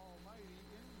Lord Almighty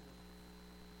in you.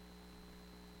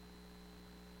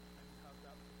 And you have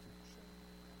that protection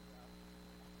and that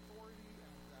authority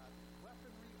and that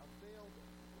weaponry available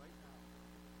right now.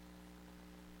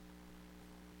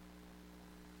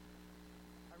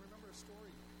 I remember a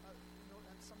story,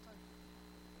 and sometimes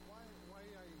why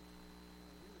I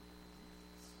really believe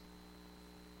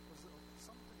this was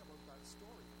something about that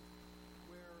story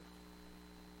where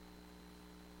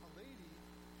a lady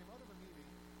came out of a meeting,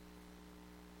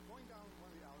 going down one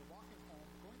of the alleys, walking home,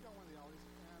 going down one of the alleys,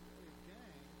 and a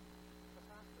gang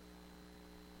attacked her.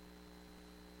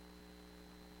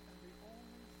 And the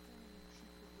only thing she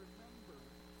could remember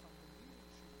from the meeting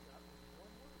she was at was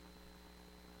one word.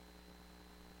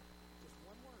 Just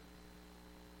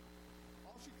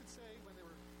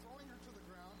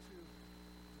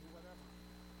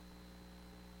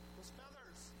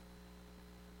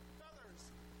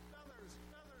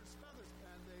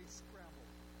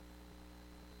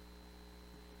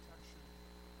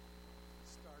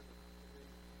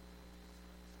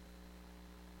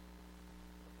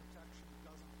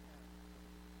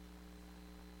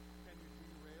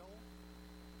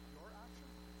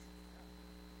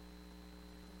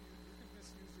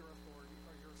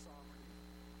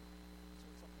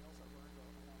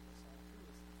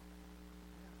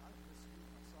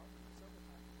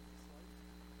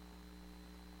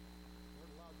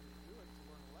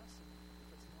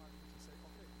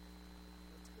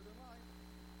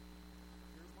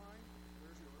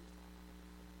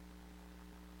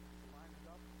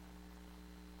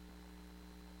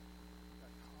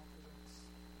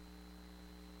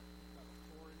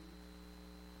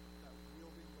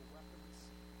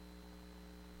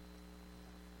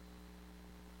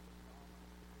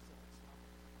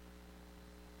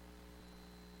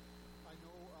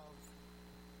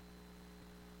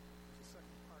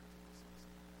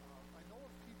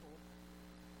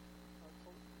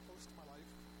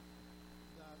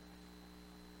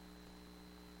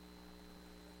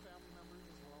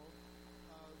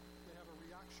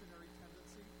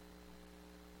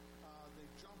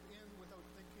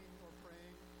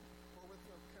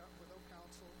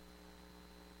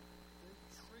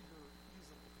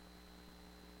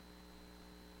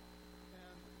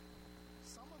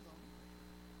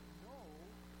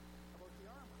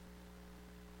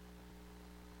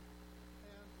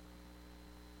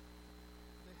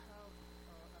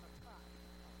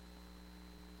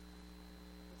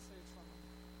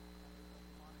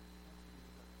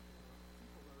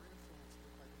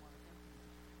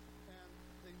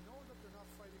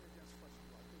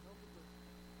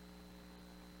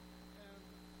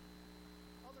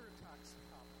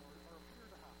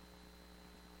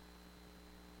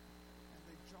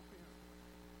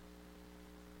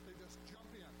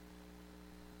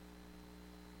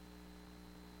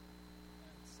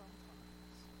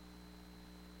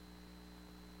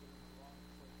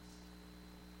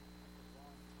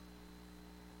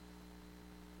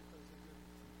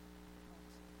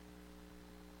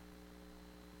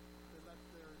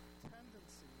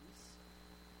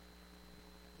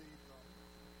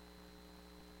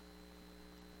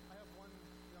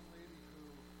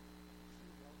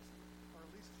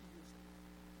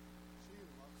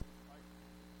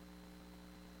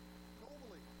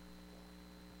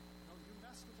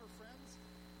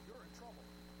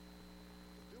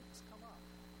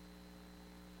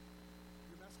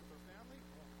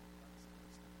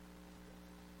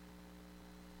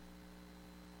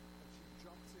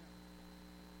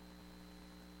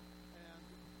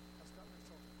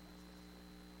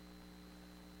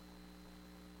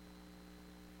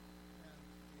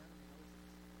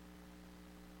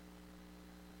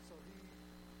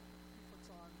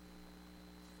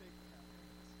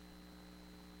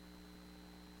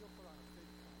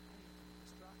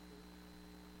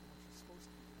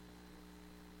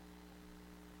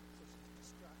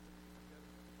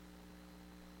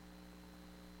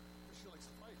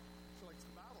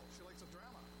It's a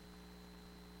drama. Is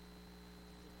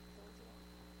it pour what you want?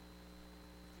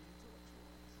 Feed to what you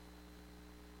want.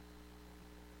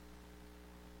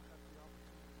 I had the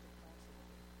opportunity to counsel with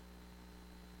him.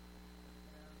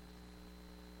 And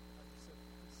I said,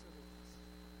 consider this.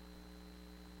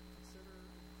 Consider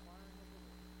inquiring of the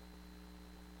Lord.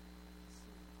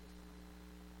 See this thing.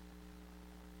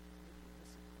 Maybe you're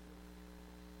missing the word.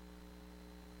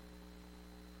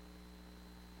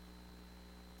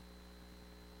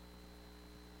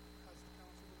 Has the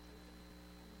counsel been taken?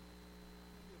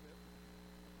 Maybe a bit.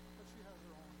 But she has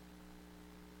her own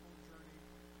journey,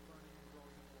 learning and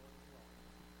growing in the Lord as well.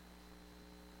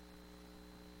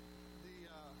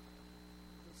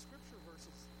 The scripture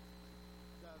verses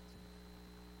that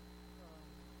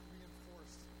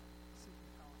reinforced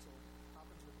seeking counsel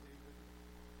happens with David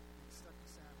in 2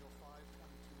 Samuel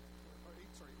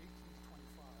 18 to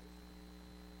 25.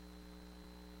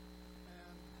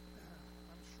 And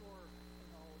I'm sure,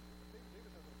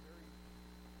 David has a very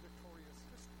victorious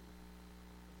history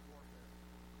of warfare.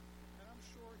 And I'm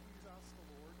sure he's asked the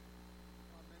Lord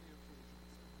on many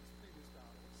occasions in his previous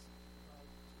battles to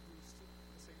do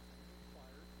the same thing. He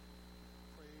inquired,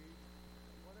 prayed,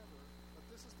 whatever. But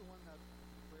this is the one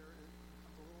where it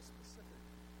becomes a little specific,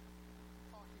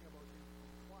 talking about him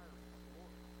inquiring of the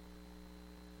Lord.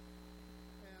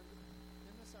 And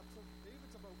in this episode,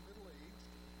 David's about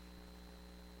middle-aged,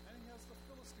 and he has the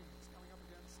Philistines coming up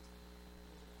against Israel.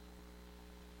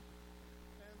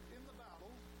 And in the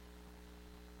battle,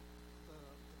 the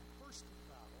first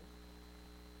battle,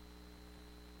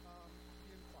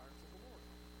 he inquires of the Lord.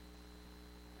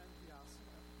 And he asks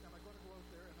him, am I going to go out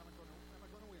there and am I going to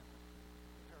win?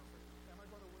 Paraphrase. Am I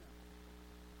going to win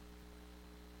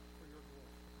for your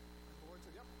glory? And the Lord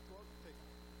said, yep, go out and take it.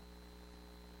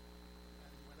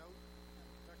 And he went out and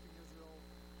protecting Israel,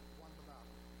 won the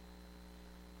battle.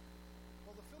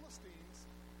 Well, the Philistines,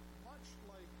 much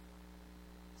like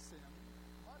sin,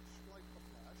 much like the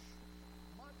flesh,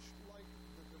 much like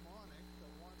the demonic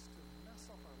that wants to mess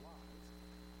up our lives,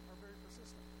 are very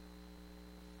persistent.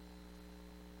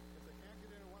 If they can't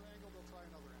get in at one angle, they'll try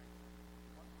another angle.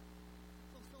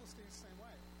 So the Philistines, same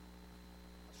way.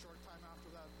 A short time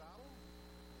after that battle,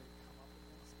 they come up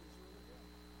against Israel again.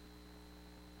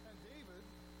 And David,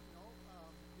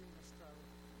 being a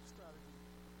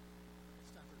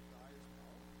strategy-centered guy as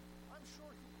well, I'm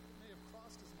sure he